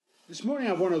This morning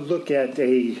I want to look at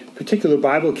a particular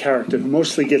Bible character who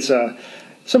mostly gets a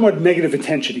somewhat negative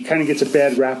attention. He kind of gets a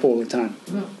bad rap all the time.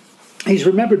 He's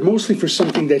remembered mostly for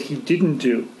something that he didn't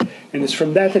do, and it's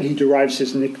from that he derives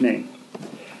his nickname.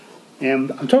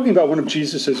 And I'm talking about one of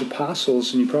Jesus'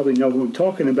 apostles, and you probably know who I'm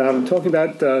talking about. I'm talking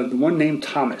about the one named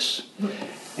Thomas.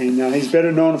 And he's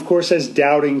better known, of course, as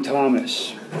Doubting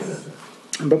Thomas.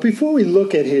 But before we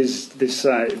look at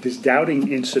this doubting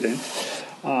incident,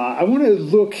 I want to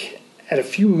look at a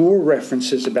few more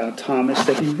references about Thomas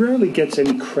that he rarely gets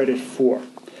any credit for.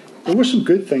 There were some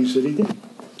good things that he did.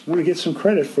 I want to get some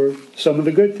credit for some of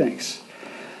the good things.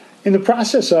 In the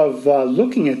process of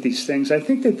looking at these things, I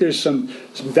think that there's some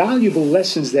valuable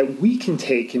lessons that we can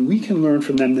take and we can learn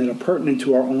from them that are pertinent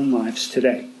to our own lives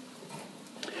today.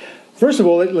 First of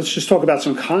all, let's just talk about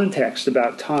some context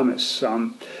about Thomas.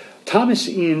 Thomas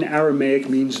in Aramaic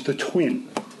means the twin.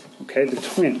 Okay, the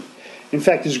twin. In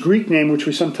fact, his Greek name, which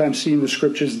we sometimes see in the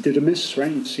scriptures, Didymus,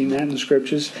 right? You've seen that in the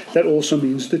scriptures. That also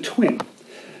means the twin.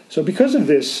 So because of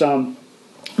this,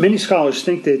 many scholars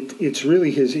think that it's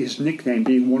really his nickname,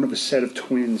 being one of a set of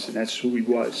twins, and that's who he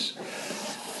was.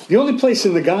 The only place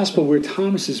in the gospel where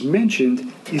Thomas is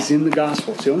mentioned is in the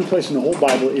Gospels. The only place in the whole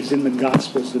Bible is in the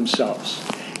Gospels themselves.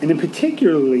 And in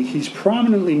particularly, he's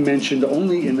prominently mentioned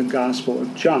only in the Gospel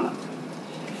of John.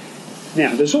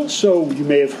 Now, there's also, you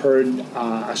may have heard,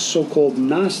 a so-called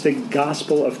Gnostic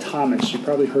Gospel of Thomas. You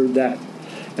probably heard that.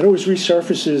 It always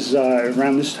resurfaces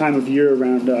around this time of year,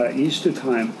 around Easter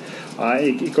time.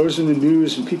 It goes in the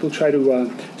news, and people try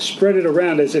to spread it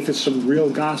around as if it's some real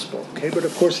gospel. Okay, but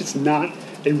of course it's not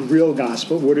a real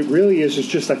gospel. What it really is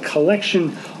just a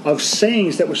collection of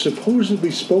sayings that were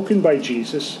supposedly spoken by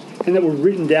Jesus and that were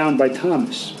written down by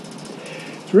Thomas.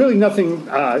 There's really nothing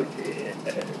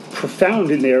profound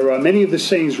in there. Many of the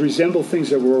sayings resemble things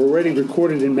that were already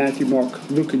recorded in Matthew, Mark,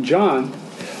 Luke, and John,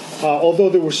 although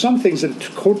there were some things that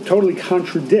totally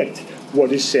contradict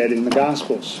what is said in the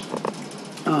Gospels.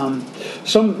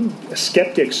 Some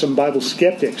skeptics, some Bible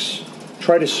skeptics,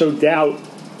 try to sow doubt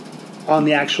on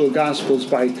the actual Gospels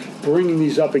by bringing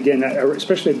these up again,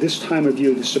 especially at this time of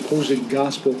year, the supposed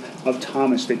Gospel of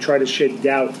Thomas. They try to shed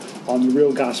doubt on the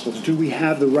real Gospels. Do we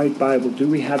have the right Bible? Do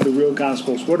we have the real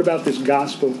Gospels? What about this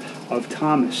Gospel of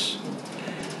Thomas?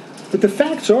 But the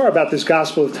facts are about this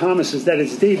Gospel of Thomas is that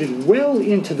it's dated well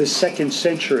into the 2nd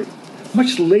century,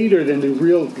 much later than the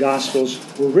real Gospels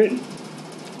were written.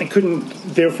 It couldn't,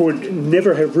 therefore,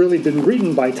 never have really been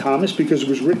written by Thomas because it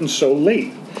was written so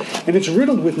late. And it's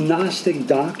riddled with Gnostic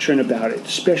doctrine about it,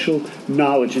 special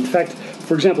knowledge. In fact,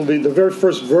 for example, the very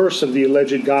first verse of the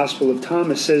alleged Gospel of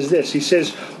Thomas says this. He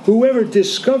says, "Whoever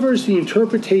discovers the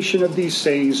interpretation of these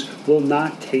sayings will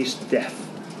not taste death."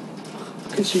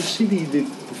 Okay, so you see the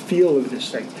feel of this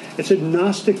thing. It's a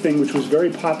Gnostic thing which was very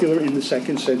popular in the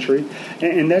 2nd century,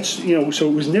 and that's, so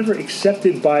it was never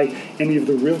accepted by any of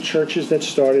the real churches that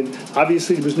started.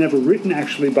 Obviously, it was never written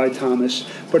actually by Thomas,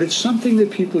 but it's something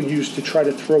that people use to try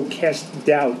to cast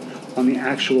doubt on the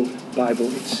actual Bible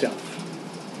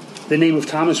itself. The name of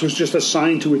Thomas was just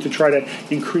assigned to it to try to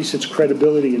increase its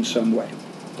credibility in some way.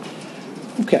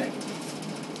 Okay,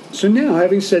 so now,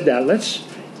 having said that, let's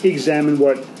examine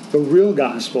what the real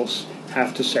Gospels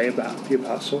have to say about the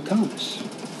Apostle Thomas.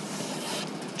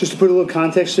 Just to put a little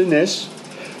context in this,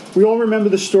 we all remember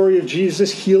the story of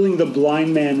Jesus healing the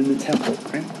blind man in the temple,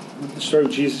 right? The story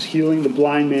of Jesus healing the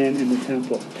blind man in the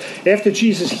temple. After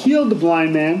Jesus healed the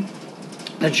blind man,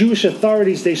 the Jewish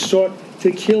authorities, they sought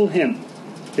to kill him.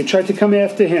 They tried to come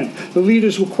after him. The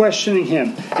leaders were questioning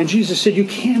him. And Jesus said, "You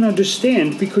can't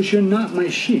understand because you're not my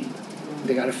sheep."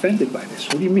 They got offended by this.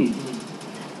 What do you mean?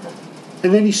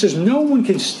 And then he says, "No one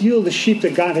can steal the sheep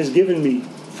that God has given me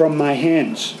from my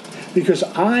hands, because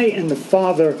I and the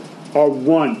Father are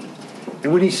one."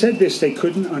 And when he said this, they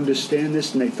couldn't understand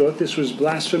this, and they thought this was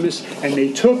blasphemous, and they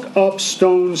took up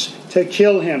stones to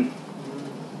kill him.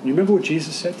 You remember what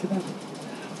Jesus said to them?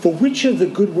 "For which of the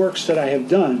good works that I have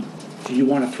done do you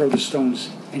want to throw the stones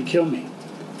and kill me?"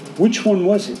 Which one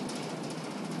was it?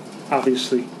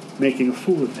 Obviously, making a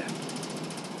fool of them.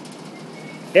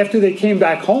 After they came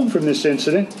back home from this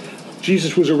incident,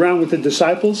 Jesus was around with the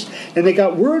disciples, and they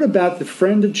got word about the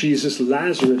friend of Jesus,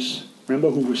 Lazarus,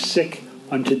 remember, who was sick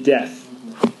unto death.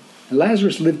 And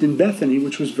Lazarus lived in Bethany,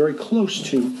 which was very close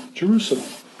to Jerusalem.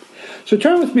 So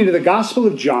turn with me to the Gospel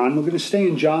of John. We're going to stay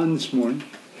in John this morning.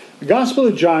 The Gospel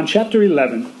of John, chapter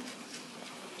 11.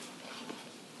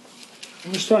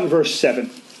 And we'll start in verse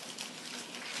 7.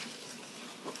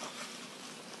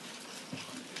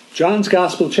 John's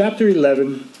Gospel, chapter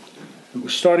 11, and we're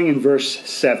starting in verse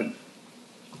 7.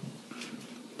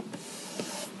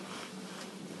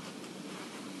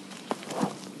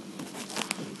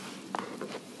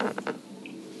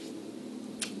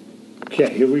 Okay,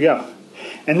 here we go.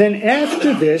 And then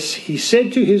after this, he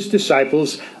said to his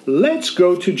disciples, let's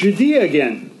go to Judea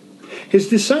again. His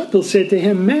disciples said to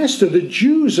him, Master, the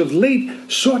Jews of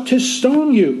late sought to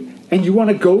stone you, and you want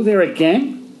to go there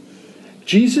again?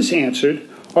 Jesus answered,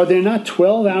 are there not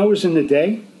 12 hours in the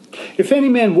day? If any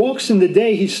man walks in the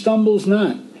day, he stumbles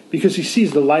not, because he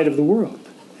sees the light of the world.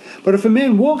 But if a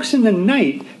man walks in the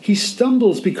night, he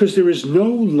stumbles because there is no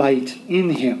light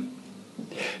in him.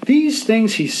 These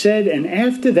things he said, and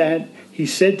after that he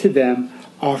said to them,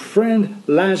 our friend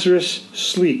Lazarus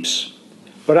sleeps,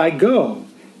 but I go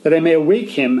that I may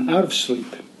awake him out of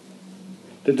sleep.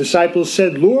 The disciples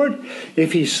said, Lord,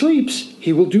 if he sleeps,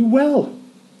 he will do well.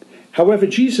 However,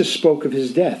 Jesus spoke of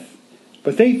his death,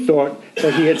 but they thought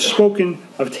that he had spoken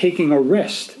of taking a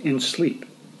rest in sleep.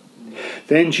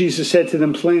 Then Jesus said to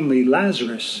them plainly,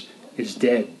 Lazarus is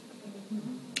dead.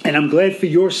 And I'm glad for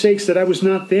your sakes that I was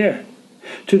not there,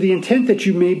 to the intent that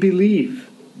you may believe.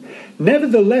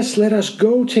 Nevertheless, let us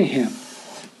go to him.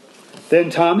 Then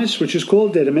Thomas, which is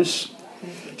called Didymus,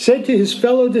 said to his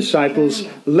fellow disciples,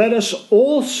 let us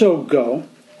also go,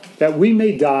 that we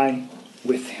may die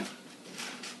with him.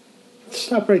 Let's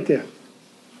stop right there.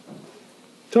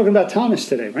 Talking about Thomas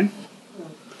today, right?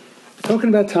 Talking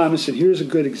about Thomas, and here's a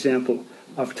good example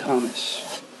of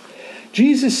Thomas.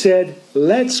 Jesus said,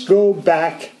 let's go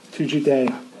back to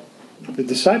Judea. The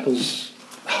disciples,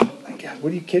 oh my God,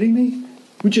 what are you kidding me?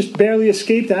 We just barely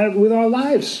escaped out with our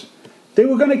lives. They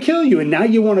were going to kill you, and now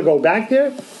you want to go back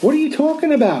there? What are you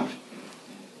talking about?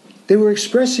 They were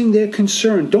expressing their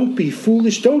concern. Don't be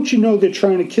foolish. Don't you know they're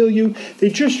trying to kill you? They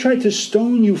just tried to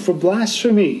stone you for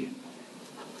blasphemy.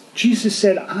 Jesus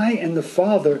said, I and the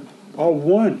Father are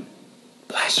one.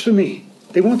 Blasphemy.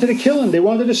 They wanted to kill him. They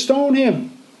wanted to stone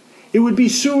him. It would be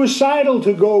suicidal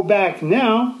to go back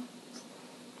now.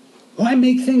 Why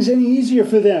make things any easier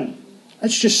for them?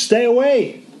 Let's just stay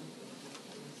away.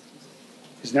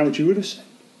 Isn't that what you would have said?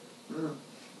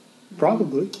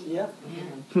 Probably. Yep.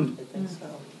 I think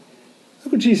so.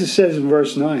 Look what Jesus says in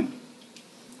verse 9.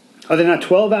 Are there not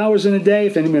 12 hours in a day?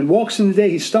 If any man walks in the day,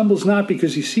 he stumbles not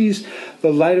because he sees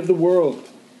the light of the world.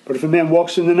 But if a man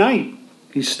walks in the night,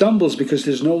 he stumbles because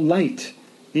there's no light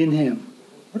in him.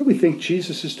 What do we think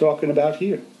Jesus is talking about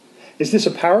here? Is this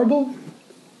a parable?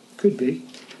 Could be.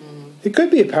 It could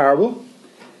be a parable.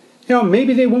 You know,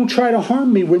 maybe they won't try to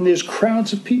harm me when there's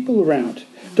crowds of people around.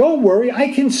 Don't worry, I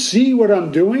can see what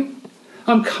I'm doing.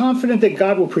 I'm confident that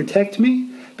God will protect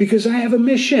me because I have a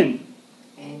mission.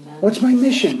 Amen. What's my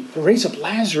mission? To raise up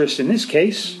Lazarus in this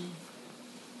case.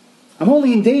 I'm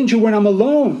only in danger when I'm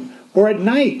alone or at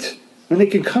night when they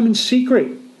can come in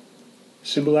secret.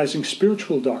 Symbolizing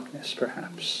spiritual darkness,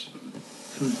 perhaps.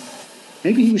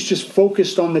 Maybe he was just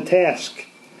focused on the task.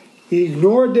 He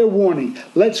ignored their warning.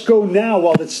 Let's go now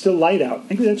while it's still light out.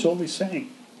 Maybe that's all he's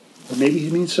saying. Or maybe he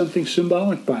means something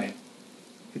symbolic by it.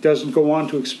 It doesn't go on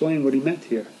to explain what he meant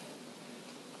here.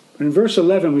 But in verse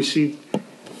 11 we see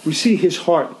his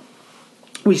heart.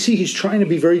 We see he's trying to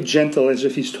be very gentle, as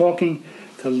if he's talking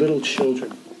to little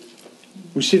children.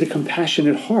 We see the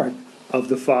compassionate heart of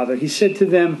the Father. He said to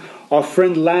them, our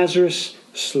friend Lazarus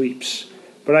sleeps,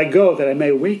 but I go that I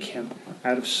may wake him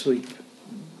out of sleep.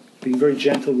 Being very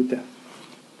gentle with them.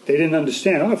 They didn't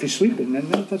understand. Oh, if he's sleeping,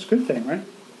 then that's a good thing, right?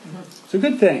 It's a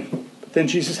good thing. But then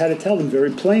Jesus had to tell them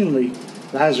very plainly,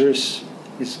 Lazarus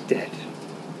is dead.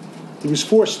 He was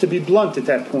forced to be blunt at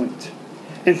that point.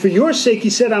 And for your sake, he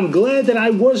said, I'm glad that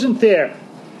I wasn't there.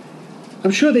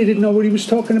 I'm sure they didn't know what he was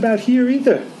talking about here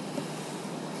either.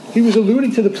 He was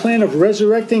alluding to the plan of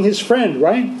resurrecting his friend,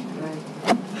 right?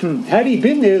 Had he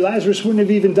been there, Lazarus wouldn't have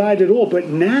even died at all. But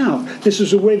now, this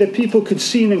is a way that people could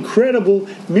see an incredible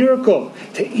miracle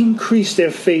to increase their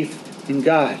faith in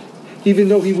God. Even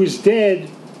though he was dead,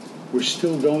 we're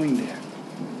still going there.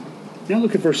 Now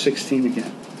look at verse 16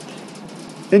 again.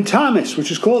 Then Thomas,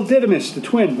 which is called Didymus, the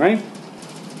twin, right,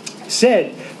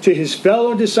 said to his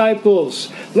fellow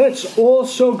disciples, let's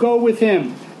also go with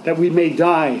him, that we may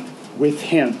die with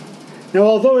him. Now,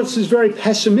 although this is very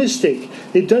pessimistic,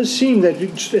 it does seem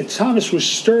that Thomas was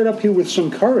stirred up here with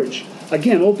some courage.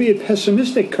 Again, albeit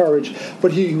pessimistic courage,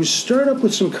 but he was stirred up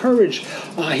with some courage.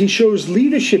 He shows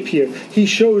leadership here. He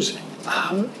shows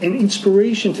an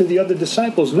inspiration to the other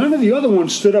disciples. None of the other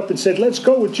ones stood up and said, let's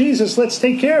go with Jesus, let's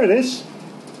take care of this.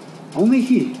 Only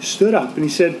he stood up and he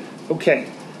said, okay,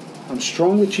 I'm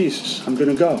strong with Jesus. I'm going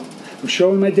to go. I'm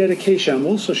showing my dedication. I'm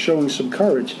also showing some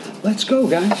courage. Let's go,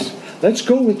 guys. Let's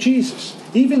go with Jesus.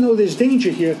 Even though there's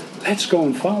danger here, let's go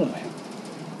and follow him.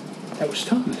 That was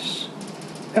Thomas.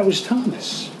 That was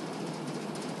Thomas.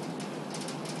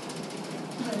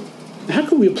 How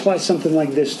can we apply something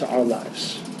like this to our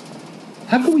lives?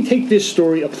 How can we take this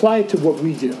story, apply it to what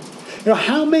we do?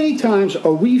 How many times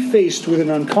are we faced with an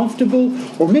uncomfortable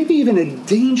or maybe even a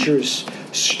dangerous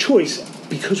choice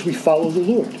because we follow the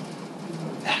Lord?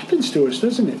 It happens to us,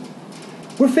 doesn't it?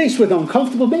 We're faced with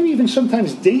uncomfortable, maybe even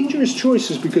sometimes dangerous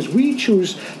choices because we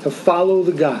choose to follow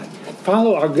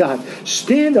our God.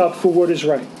 Stand up for what is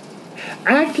right.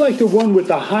 Act like the one with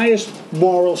the highest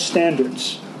moral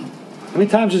standards. How many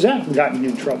times has that gotten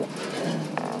you in trouble?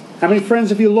 How many friends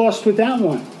have you lost with that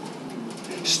one?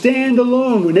 Stand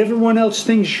alone when everyone else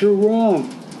thinks you're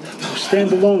wrong.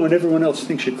 Stand alone when everyone else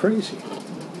thinks you're crazy.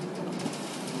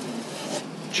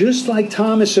 Just like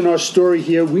Thomas in our story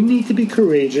here, we need to be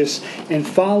courageous and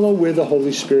follow where the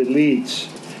Holy Spirit leads,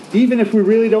 even if we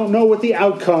really don't know what the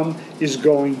outcome is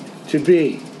going to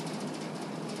be.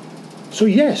 So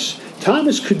yes,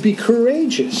 Thomas could be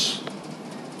courageous,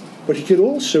 but he could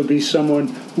also be someone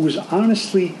who was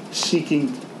honestly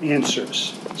seeking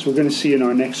answers. So we're going to see in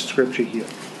our next scripture here.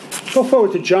 Go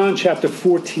forward to John chapter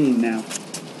 14 now.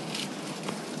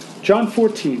 John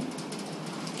 14.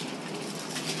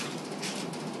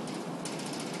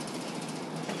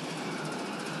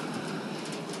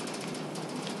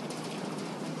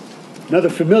 Another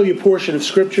familiar portion of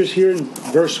scriptures here in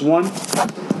verse 1.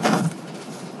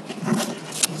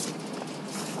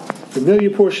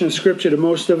 Familiar portion of scripture to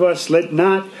most of us. Let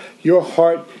not your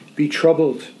heart be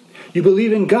troubled. You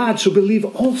believe in God, so believe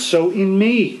also in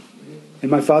me. In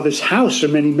my Father's house are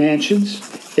many mansions.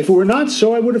 If it were not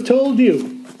so, I would have told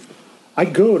you. I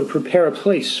go to prepare a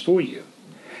place for you.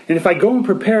 And if I go and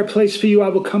prepare a place for you, I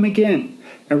will come again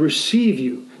and receive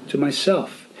you to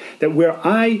myself, that where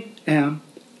I am,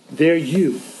 there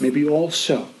you may be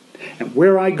also. And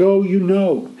where I go, you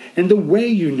know, and the way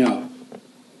you know.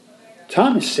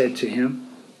 Thomas said to him,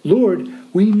 Lord,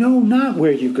 we know not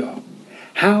where you go.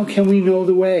 How can we know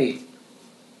the way?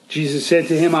 Jesus said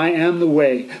to him, I am the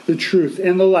way, the truth,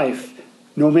 and the life.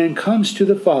 No man comes to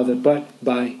the Father but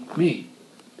by me.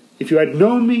 If you had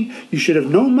known me, you should have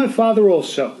known my Father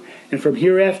also. And from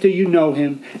hereafter you know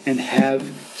him and have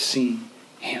seen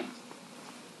him.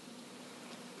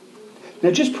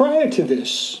 Now, just prior to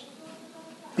this,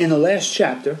 in the last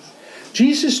chapter,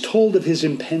 Jesus told of his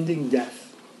impending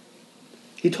death.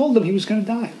 He told them he was going to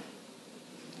die.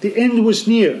 The end was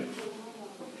near.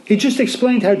 He just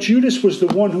explained how Judas was the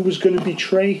one who was going to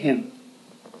betray him.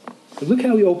 But look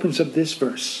how he opens up this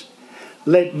verse.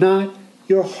 Let not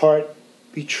your heart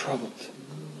be troubled.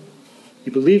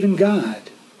 You believe in God,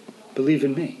 believe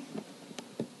in me.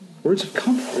 Words of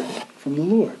comfort from the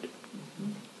Lord.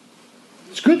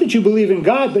 It's good that you believe in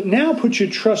God, but now put your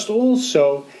trust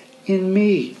also in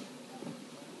me.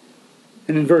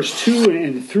 And in verse 2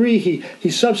 and 3, he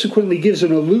subsequently gives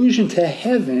an allusion to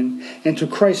heaven and to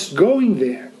Christ going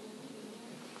there.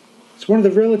 It's one of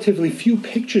the relatively few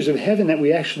pictures of heaven that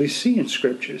we actually see in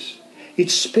scriptures.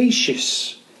 It's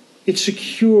spacious. It's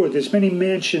secure. There's many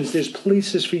mansions. There's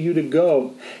places for you to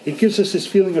go. It gives us this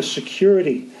feeling of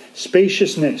security,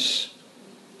 spaciousness.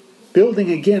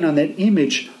 Building again on that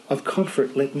image of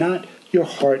comfort. Let not your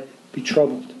heart be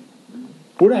troubled.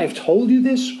 Would I have told you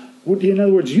this? In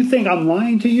other words, you think I'm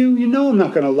lying to you? You know I'm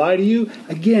not going to lie to you.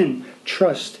 Again,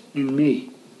 trust in me.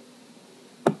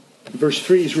 Verse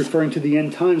 3 is referring to the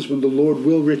end times when the Lord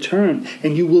will return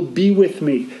and you will be with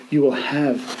me. You will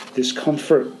have this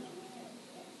comfort.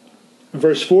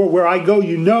 Verse 4, where I go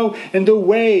you know, and the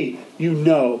way you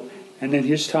know. And then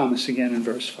here's Thomas again in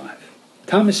verse 5.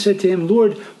 Thomas said to him,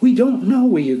 Lord, we don't know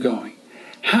where you're going.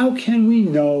 How can we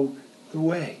know the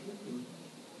way?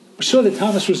 We saw that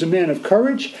Thomas was a man of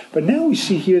courage, but now we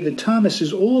see here that Thomas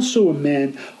is also a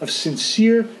man of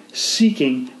sincere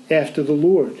seeking after the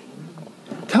Lord.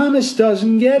 Thomas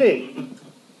doesn't get it,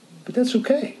 but that's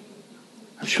okay.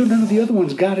 I'm sure none of the other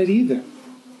ones got it either.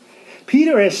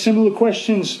 Peter asked similar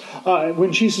questions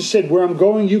when Jesus said, where I'm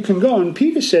going, you can go. And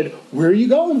Peter said, where are you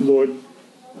going, Lord?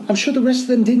 I'm sure the rest of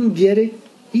them didn't get it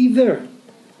either.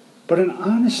 But an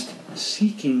honest,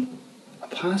 seeking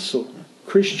apostle,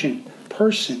 Christian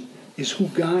person is who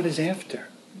God is after.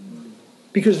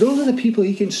 Because those are the people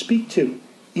he can speak to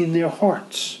in their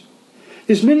hearts.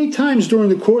 There's many times during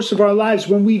the course of our lives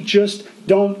when we just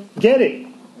don't get it.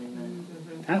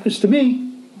 Happens to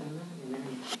me.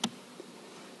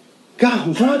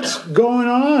 God, what's going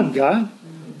on, God?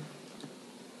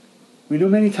 We know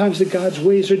many times that God's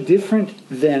ways are different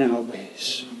than our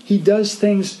ways. He does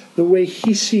things the way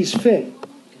he sees fit.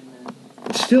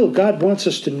 Still, God wants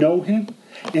us to know him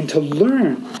and to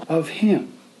learn of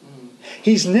him.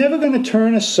 He's never going to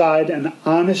turn aside an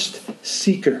honest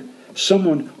seeker,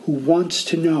 someone who wants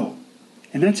to know.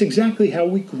 And that's exactly how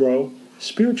we grow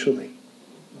spiritually.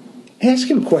 Ask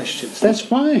him questions. That's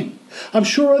fine. I'm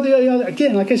sure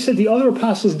again, like I said, the other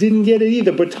apostles didn't get it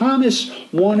either, but Thomas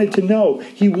wanted to know.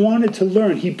 He wanted to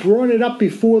learn. He brought it up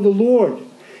before the Lord.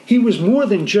 He was more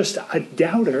than just a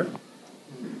doubter.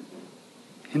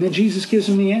 And then Jesus gives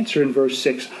him the answer in verse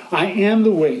 6. I am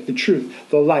the way, the truth,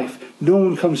 the life. No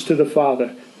one comes to the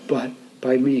Father but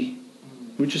by me.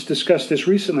 We just discussed this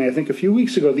recently, I think a few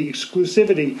weeks ago, the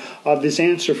exclusivity of this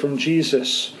answer from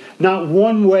Jesus. Not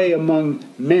one way among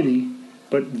many,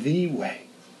 but the way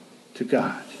to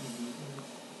God.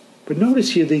 But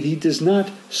notice here that he does not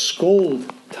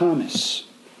scold Thomas.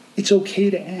 It's okay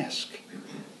to ask,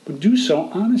 but do so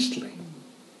honestly.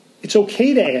 It's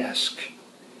okay to ask.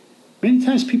 Many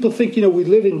times people think, we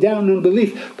live in doubt and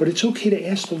unbelief, but it's okay to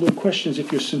ask the Lord questions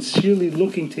if you're sincerely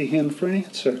looking to him for an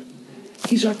answer.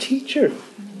 He's our teacher.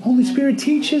 Holy Spirit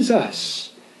teaches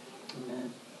us.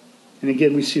 And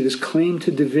again, we see this claim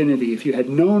to divinity. If you had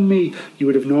known me, you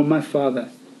would have known my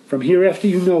Father. From hereafter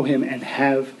you know him and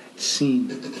have seen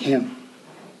him.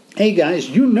 Hey guys,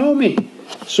 you know me.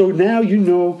 So now you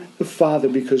know the Father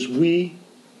because we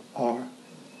are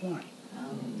one.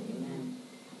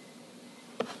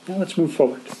 Now let's move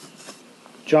forward.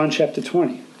 John chapter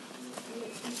 20.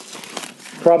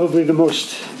 Probably the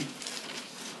most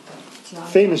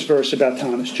famous verse about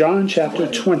Thomas. John chapter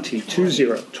 20.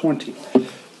 20.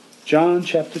 John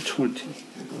chapter 20.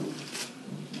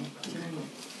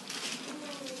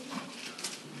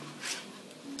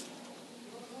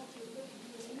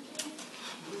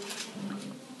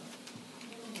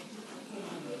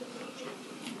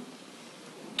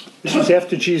 This was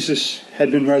after Jesus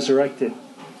had been resurrected.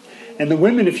 And the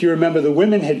women, if you remember, the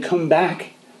women had come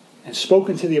back and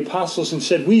spoken to the apostles and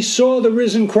said, we saw the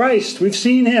risen Christ. We've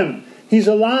seen him. He's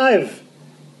alive.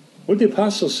 What did the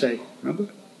apostles say?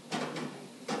 Remember?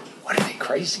 What are they,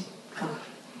 crazy?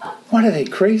 What are they,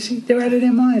 crazy? They're out of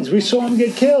their minds. We saw him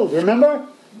get killed. Remember?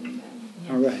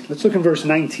 All right. Let's look in verse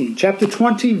 19. Chapter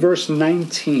 20, verse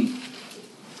 19.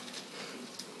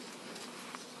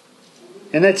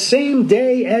 And that same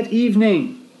day at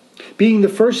evening, being the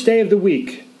first day of the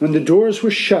week, when the doors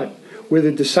were shut, where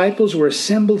the disciples were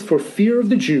assembled for fear of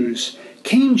the Jews,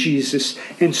 came Jesus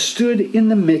and stood in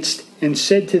the midst and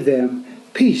said to them,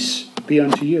 peace be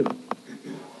unto you.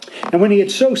 And when he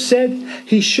had so said,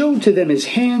 he showed to them his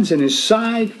hands and his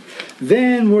side.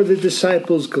 Then were the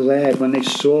disciples glad when they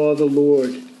saw the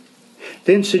Lord.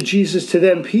 Then said Jesus to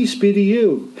them, peace be to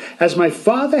you. As my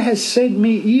Father has sent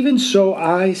me, even so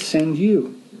I send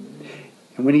you.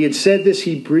 And when he had said this,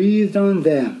 he breathed on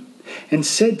them and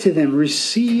said to them,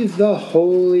 receive the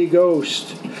Holy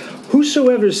Ghost.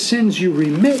 Whosoever sins you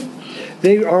remit,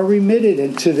 they are remitted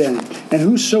unto them. And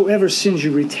whosoever sins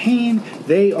you retain,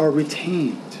 they are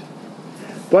retained.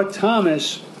 But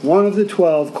Thomas, one of the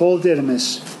 12, called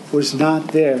Didymus, was not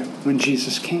there when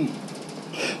Jesus came.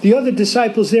 The other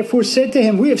disciples therefore said to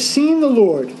him, we have seen the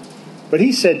Lord. But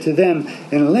he said to them,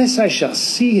 unless I shall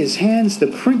see his hands, the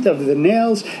print of the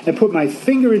nails, and put my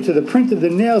finger into the print of the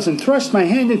nails, and thrust my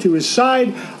hand into his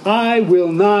side, I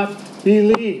will not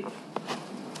believe.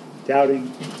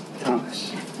 Doubting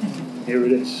Thomas. Here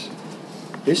it is.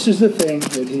 This is the thing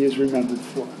that he is remembered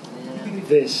for.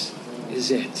 This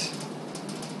is it.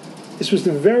 This was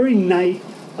the very night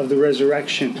of the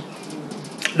resurrection.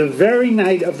 The very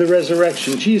night of the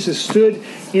resurrection, Jesus stood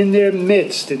in their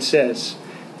midst, it says.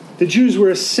 The Jews were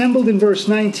assembled in verse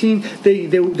 19.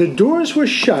 The doors were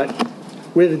shut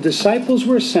where the disciples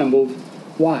were assembled.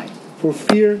 Why? For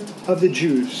fear of the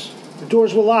Jews. The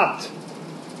doors were locked.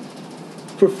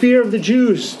 For fear of the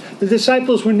Jews. The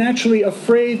disciples were naturally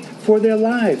afraid for their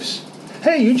lives.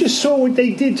 Hey, you just saw what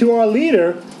they did to our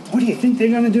leader. What do you think they're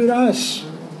going to do to us?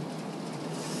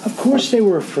 Of course they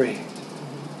were afraid.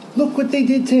 Look what they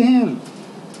did to him.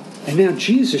 And now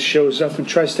Jesus shows up and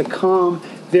tries to calm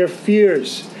their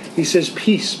fears. He says,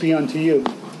 peace be unto you.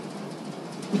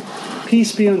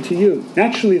 Peace be unto you.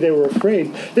 Naturally, they were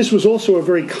afraid. This was also a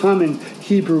very common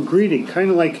Hebrew greeting, kind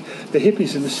of like the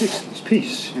hippies in the 60s.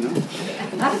 Peace,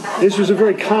 This was a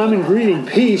very common greeting.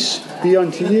 Peace be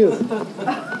unto you.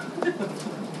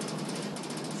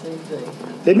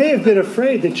 They may have been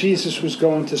afraid that Jesus was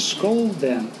going to scold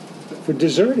them for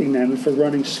deserting them and for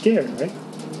running scared, right?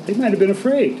 They might have been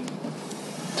afraid.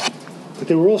 But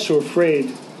they were also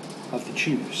afraid of the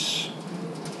Jews.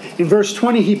 In verse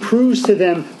 20, he proves to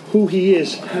them who he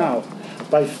is. How?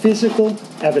 By physical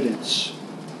evidence.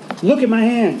 Look at my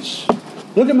hands.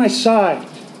 Look at my side.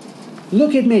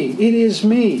 Look at me. It is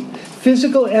me.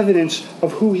 Physical evidence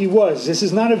of who he was. This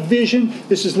is not a vision.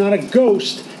 This is not a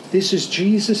ghost. This is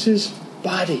Jesus'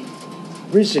 body,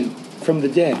 risen from the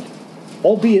dead.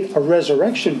 Albeit a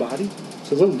resurrection body.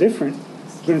 It's a little different.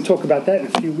 We're going to talk about that in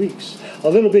a few weeks. A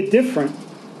little bit different.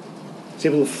 He's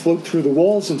able to float through the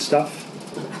walls and stuff.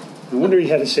 No wonder he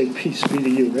had to say, peace be to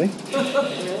you, right?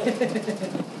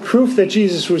 Proof that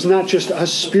Jesus was not just a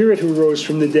spirit who rose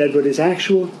from the dead, but his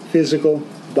actual physical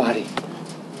body.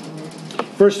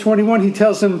 Verse 21, he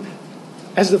tells them,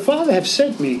 as the Father have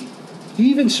sent me,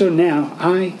 even so now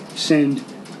I send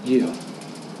you.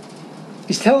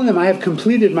 He's telling them, I have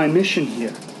completed my mission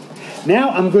here. Now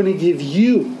I'm going to give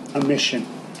you a mission.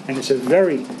 And it's a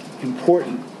very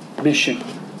important mission.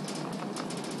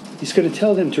 He's going to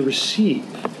tell them to receive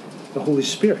the Holy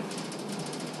Spirit.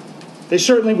 They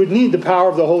certainly would need the power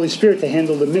of the Holy Spirit to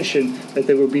handle the mission that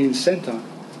they were being sent on.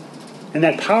 And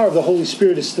that power of the Holy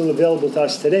Spirit is still available to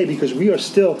us today because we are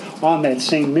still on that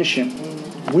same mission.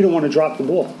 We don't want to drop the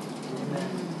ball.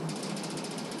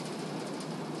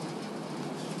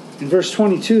 In verse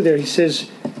 22 there, he said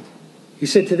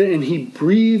to them, and he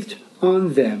breathed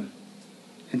on them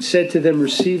and said to them,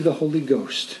 receive the Holy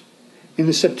Ghost. In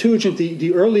the Septuagint,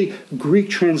 the early Greek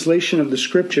translation of the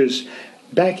Scriptures,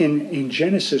 back in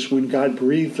Genesis, when God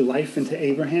breathed life into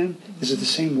Abraham, this is the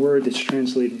same word that's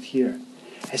translated here.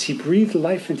 As he breathed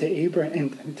life into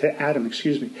Adam,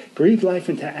 breathed life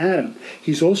into Adam,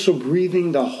 he's also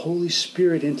breathing the Holy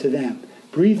Spirit into them,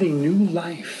 breathing new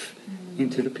life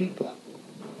into the people.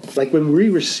 Like when we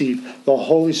receive the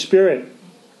Holy Spirit,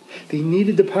 they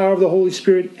needed the power of the Holy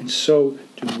Spirit, and so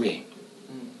do we.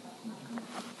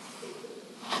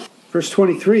 Verse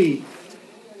 23,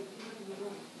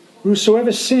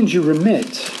 whosoever sins you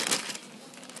remit,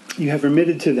 you have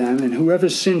remitted to them, and whoever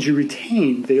sins you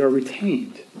retain, they are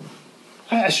retained.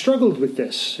 I struggled with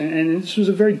this, and this was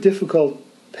a very difficult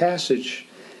passage.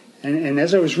 And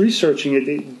as I was researching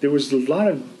it, there was a lot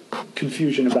of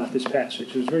confusion about this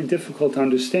passage. It was very difficult to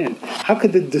understand. How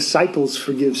could the disciples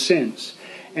forgive sins?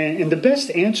 And the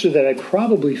best answer that I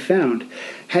probably found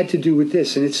had to do with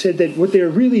this. And it said that what they're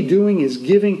really doing is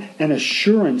giving an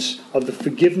assurance of the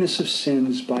forgiveness of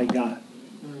sins by God.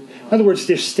 In other words,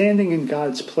 they're standing in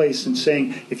God's place and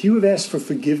saying, if you have asked for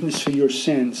forgiveness for your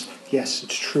sins, yes,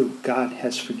 it's true. God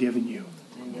has forgiven you.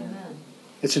 Amen.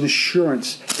 It's an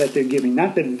assurance that they're giving.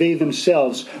 Not that they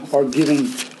themselves are giving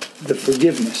the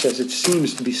forgiveness, as it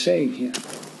seems to be saying here.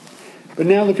 But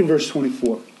now look in verse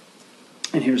 24.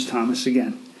 And here's Thomas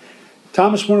again.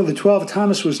 Thomas, one of the 12,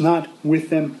 Thomas was not with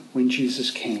them when Jesus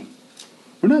came.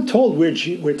 We're not told where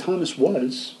Thomas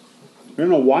was. We don't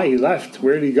know why he left.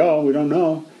 Where did he go? We don't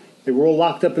know. They were all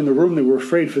locked up in the room. They were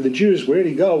afraid for the Jews. Where did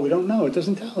he go? We don't know. It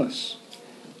doesn't tell us.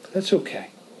 But that's okay.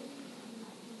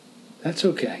 That's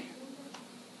okay.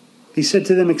 He said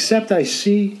to them, except I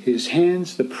see his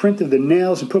hands, the print of the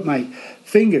nails, and put my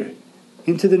finger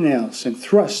into the nails, and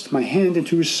thrust my hand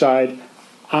into his side,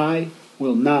 I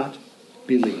will not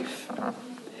believe.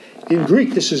 In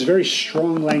Greek, this is very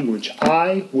strong language.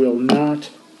 I will not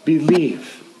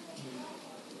believe.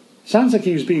 Sounds like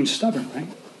he was being stubborn, right?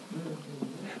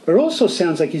 But it also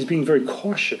sounds like he's being very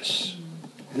cautious.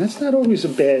 And that's not always a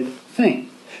bad thing,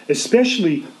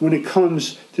 especially when it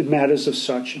comes to matters of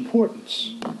such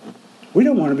importance. We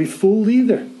don't want to be fooled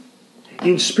either.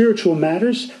 In spiritual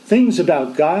matters, things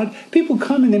about God, people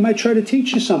come and they might try to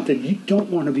teach you something. You don't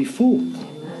want to be fooled.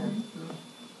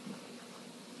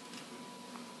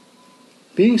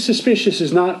 Being suspicious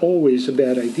is not always a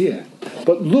bad idea.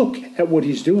 But look at what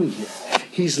he's doing here.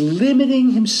 He's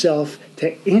limiting himself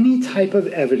to any type of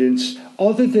evidence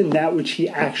other than that which he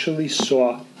actually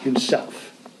saw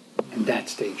himself. And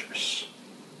that's dangerous.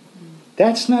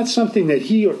 That's not something that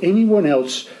he or anyone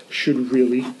else should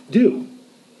really do,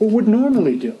 or would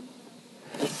normally do.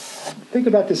 Think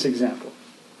about this example.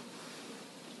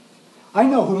 I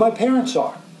know who my parents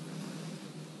are.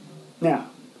 Now,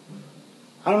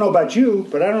 I don't know about you,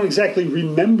 but I don't exactly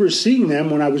remember seeing them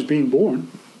when I was being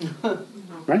born.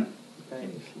 Right?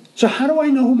 So how do I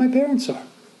know who my parents are?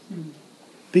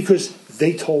 Because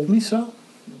they told me so?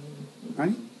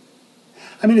 Right?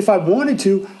 I mean, if I wanted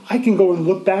to, I can go and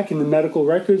look back in the medical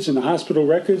records and the hospital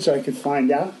records. I could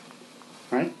find out.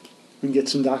 Right? And get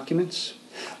some documents.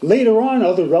 Later on,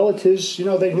 other relatives,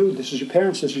 they knew this is your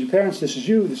parents, this is your parents, this is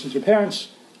you, this is your parents.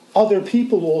 Other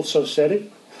people also said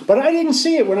it. But I didn't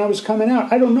see it when I was coming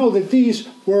out. I don't know that these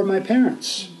were my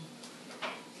parents.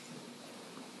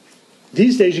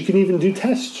 These days you can even do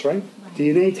tests, right?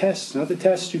 DNA tests and other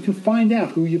tests. You can find out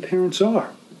who your parents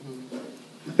are.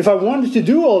 If I wanted to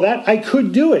do all that, I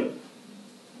could do it.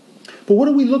 But what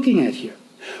are we looking at here?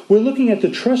 We're looking at the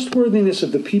trustworthiness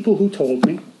of the people who told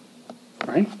me,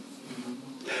 right?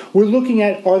 We're looking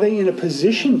at, are they in a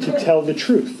position to tell the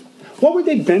truth? What would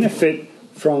they benefit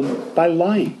from by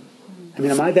lying? I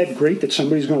mean, am I that great that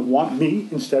somebody's going to want me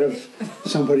instead of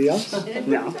somebody else?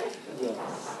 No.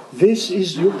 This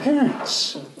is your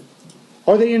parents.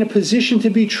 Are they in a position to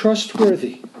be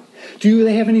trustworthy? Do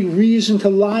they have any reason to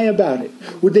lie about it?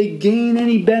 Would they gain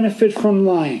any benefit from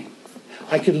lying?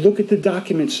 I could look at the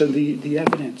documents and the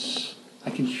evidence. I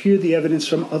can hear the evidence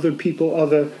from other people,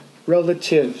 other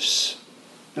relatives.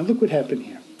 Now look what happened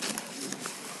here.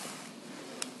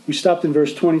 We stopped in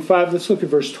verse 25. Let's look at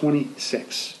verse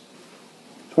 26.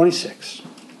 26.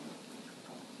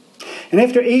 And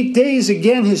after 8 days,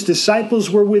 again, his disciples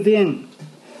were within,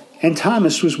 and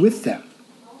Thomas was with them.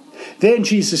 Then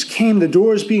Jesus came, the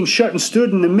doors being shut, and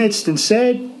stood in the midst, and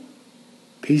said,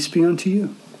 Peace be unto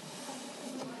you.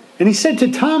 And he said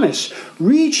to Thomas,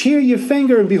 Reach here your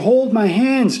finger, and behold my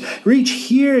hands. Reach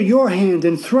here your hand,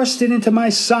 and thrust it into my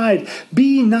side.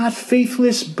 Be not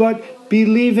faithless, but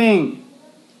believing.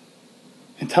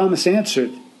 And Thomas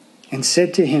answered, and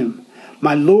said to him,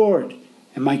 My Lord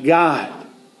and my God.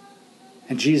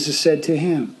 And Jesus said to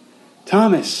him,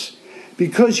 Thomas,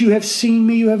 because you have seen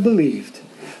me, you have believed.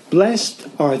 Blessed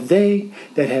are they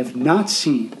that have not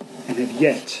seen and have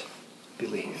yet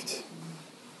believed.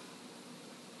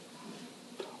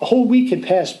 A whole week had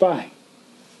passed by.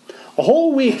 A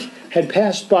whole week had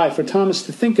passed by for Thomas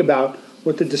to think about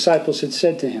what the disciples had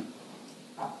said to him.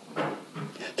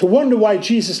 To wonder why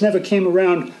Jesus never came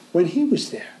around when he was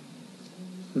there.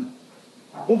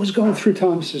 What was going through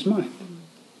Thomas's mind?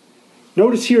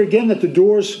 Notice here again that the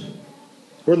doors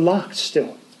were locked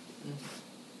still.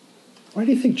 Why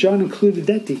do you think John included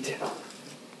that detail?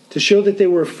 To show that they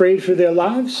were afraid for their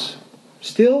lives?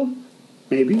 Still?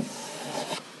 Maybe.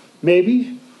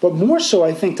 Maybe. But more so,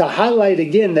 I think, to highlight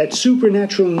again that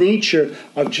supernatural nature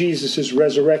of Jesus'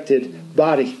 resurrected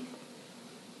body.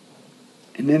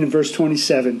 And then in verse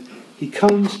 27, he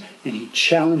comes and he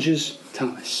challenges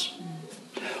Thomas.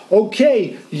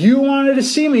 Okay, you wanted to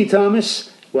see me, Thomas.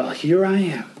 Well, here I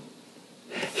am.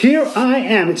 Here I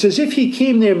am. It's as if he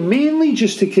came there mainly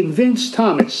just to convince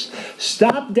Thomas,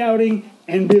 stop doubting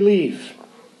and believe.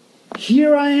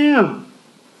 Here I am.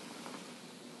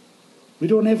 We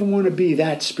don't ever want to be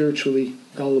that spiritually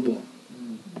gullible.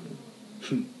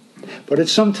 But at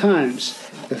sometimes,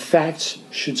 the facts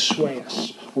should sway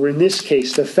us. Or in this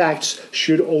case, the facts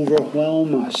should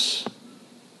overwhelm us.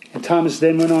 And Thomas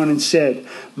then went on and said,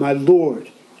 My Lord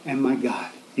and my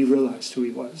God. He realized who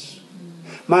he was.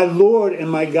 My Lord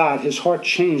and my God. His heart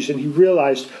changed and he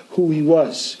realized who he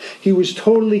was. He was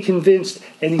totally convinced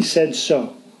and he said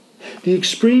so. The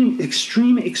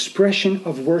extreme expression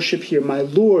of worship here, my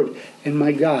Lord and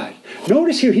my God.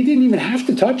 Notice here, he didn't even have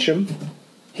to touch him.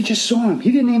 He just saw him.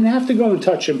 He didn't even have to go and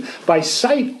touch him. By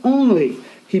sight only,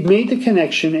 he made the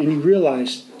connection and he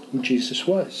realized who Jesus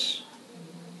was.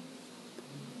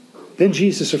 Then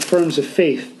Jesus affirms a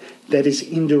faith that is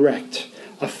indirect,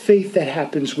 a faith that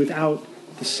happens without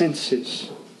the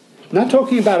senses. I'm not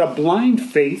talking about a blind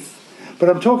faith, but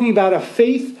I'm talking about a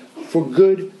faith for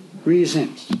good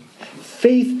reasons.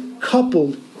 Faith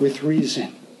coupled with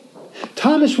reason.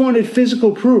 Thomas wanted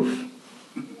physical proof,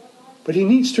 but he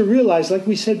needs to realize, like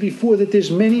we said before, that there's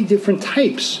many different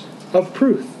types of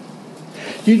proof.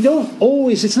 It's not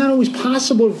always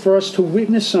possible for us to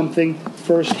witness something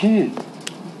firsthand.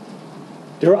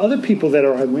 There are other people that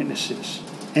are eyewitnesses,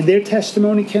 and their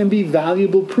testimony can be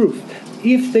valuable proof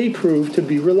if they prove to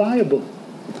be reliable.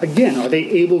 Again, are they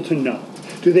able to know?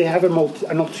 Do they have an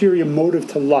ulterior motive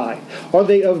to lie? Are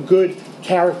they of good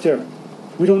character?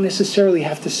 We don't necessarily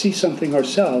have to see something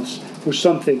ourselves for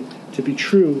something to be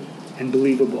true and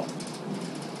believable.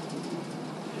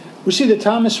 We see that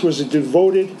Thomas was a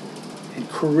devoted and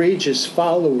courageous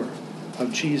follower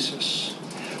of Jesus.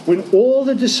 When all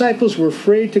the disciples were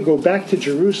afraid to go back to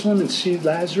Jerusalem and see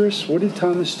Lazarus, what did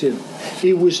Thomas do?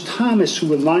 It was Thomas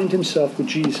who aligned himself with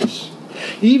Jesus.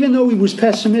 Even though he was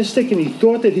pessimistic and he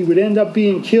thought that he would end up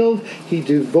being killed, he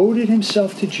devoted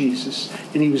himself to Jesus,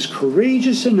 and he was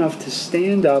courageous enough to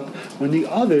stand up when the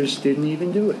others didn't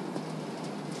even do it.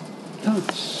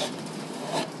 Thomas.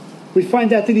 We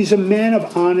find out that he's a man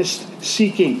of honest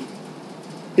seeking.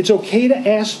 It's okay to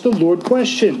ask the Lord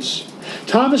questions.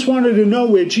 Thomas wanted to know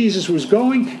where Jesus was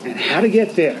going and how to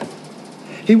get there.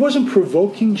 He wasn't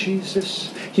provoking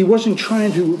Jesus. He wasn't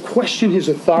trying to question his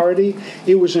authority.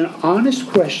 It was an honest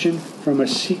question from a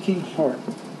seeking heart.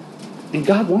 And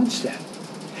God wants that.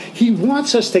 He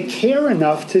wants us to care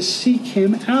enough to seek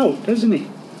him out, doesn't he?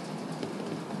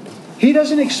 He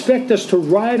doesn't expect us to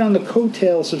ride on the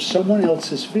coattails of someone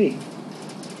else's feet,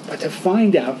 but to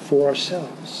find out for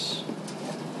ourselves.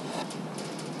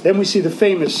 Then we see the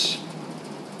famous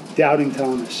doubting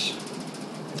Thomas,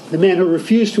 the man who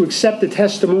refused to accept the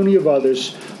testimony of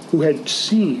others who had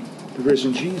seen the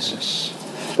risen Jesus.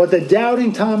 But the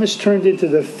doubting Thomas turned into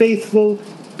the faithful,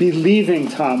 believing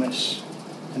Thomas.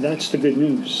 And that's the good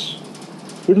news.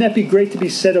 Wouldn't that be great to be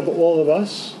said of all of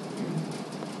us?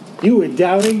 You were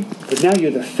doubting, but now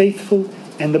you're the faithful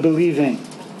and the believing.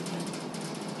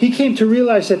 He came to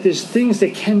realize that there's things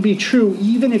that can be true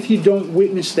even if you don't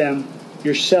witness them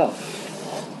yourself.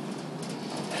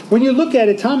 When you look at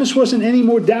it, Thomas wasn't any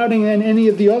more doubting than any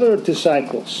of the other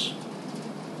disciples.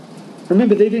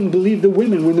 Remember, they didn't believe the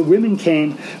women when the women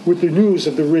came with the news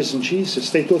of the risen Jesus.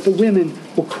 They thought the women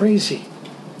were crazy.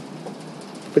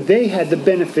 But they had the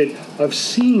benefit of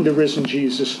seeing the risen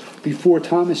Jesus before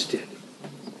Thomas did.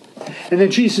 And then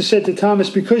Jesus said to Thomas,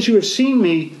 because you have seen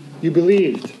me, you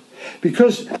believed.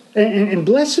 And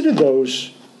blessed are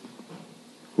those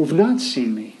who have not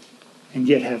seen me and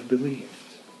yet have believed.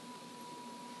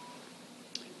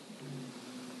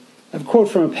 I have a quote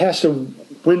from a pastor,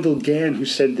 Wendell Gann, who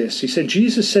said this. He said,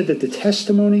 Jesus said that the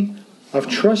testimony of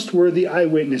trustworthy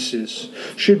eyewitnesses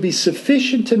should be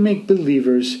sufficient to make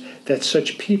believers that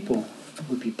such people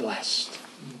would be blessed.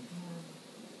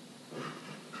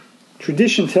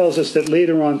 Tradition tells us that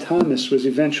later on Thomas was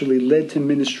eventually led to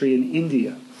ministry in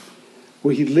India,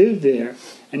 where he lived there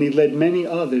and he led many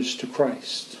others to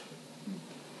Christ.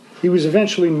 He was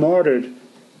eventually martyred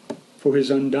for his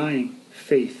undying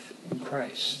faith in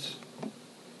Christ.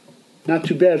 Not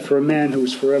too bad for a man who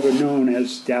was forever known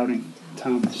as Doubting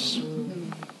Thomas.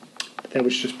 But that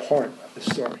was just part of the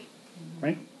story,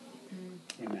 right?